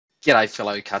G'day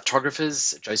fellow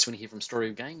cartographers, Joe Sweeney here from Story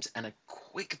of Games, and a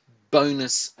quick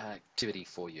bonus activity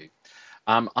for you.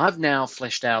 I've now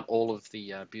fleshed out all of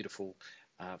the beautiful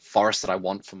forests that I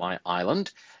want for my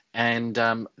island, and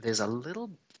there's a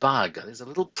little bug, there's a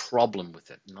little problem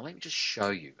with it. Now let me just show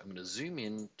you. I'm going to zoom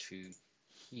in to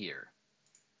here.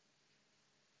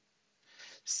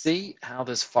 See how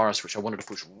this forest, which I wanted to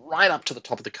push right up to the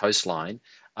top of the coastline,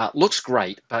 looks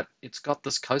great, but it's got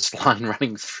this coastline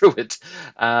running through it,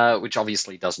 which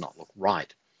obviously does not look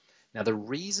right. Now, the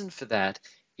reason for that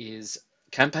is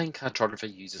Campaign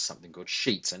Cartographer uses something called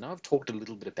sheets. And I've talked a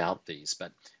little bit about these,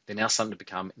 but they're now starting to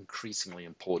become increasingly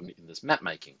important in this map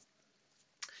making.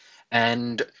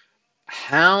 And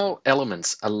how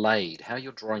elements are laid, how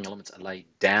your drawing elements are laid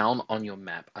down on your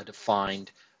map are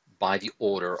defined by the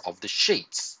order of the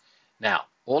sheets. Now,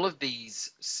 all of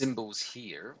these symbols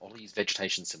here, all these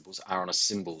vegetation symbols are on a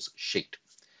symbols sheet.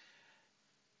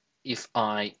 If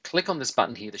I click on this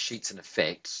button here, the sheets and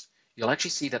effects, you'll actually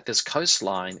see that this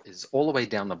coastline is all the way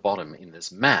down the bottom in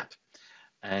this map.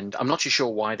 And I'm not too sure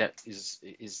why that is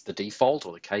the default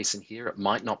or the case in here. It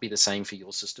might not be the same for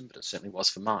your system, but it certainly was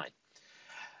for mine.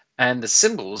 And the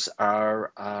symbols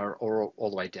are all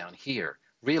the way down here.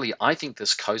 Really, I think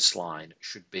this coastline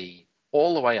should be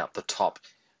all the way up the top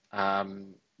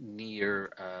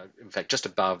near, in fact, just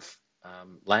above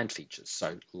land features.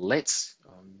 So let's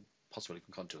possibly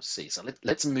contour C. So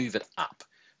let's move it up.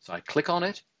 So I click on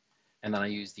it, and then I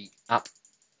use the up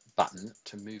button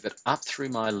to move it up through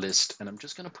my list, and I'm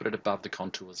just going to put it above the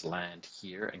contours land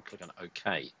here and click on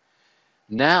OK.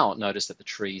 Now notice that the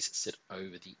trees sit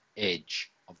over the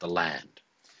edge of the land.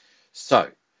 So,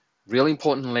 really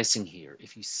important lesson here.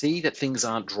 If you see that things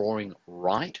aren't drawing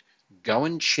right, go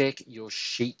and check your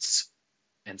sheets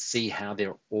and see how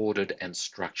they're ordered and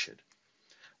structured.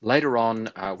 Later on,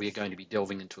 we are going to be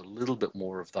delving into a little bit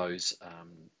more of those,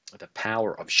 the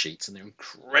power of sheets, and they're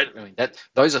incredible. I mean,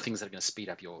 those are things that are going to speed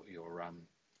up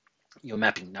your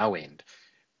mapping no end.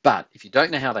 But if you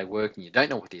don't know how they work and you don't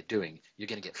know what they're doing, you're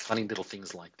going to get funny little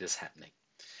things like this happening.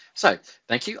 So,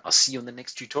 thank you. I'll see you in the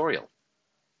next tutorial.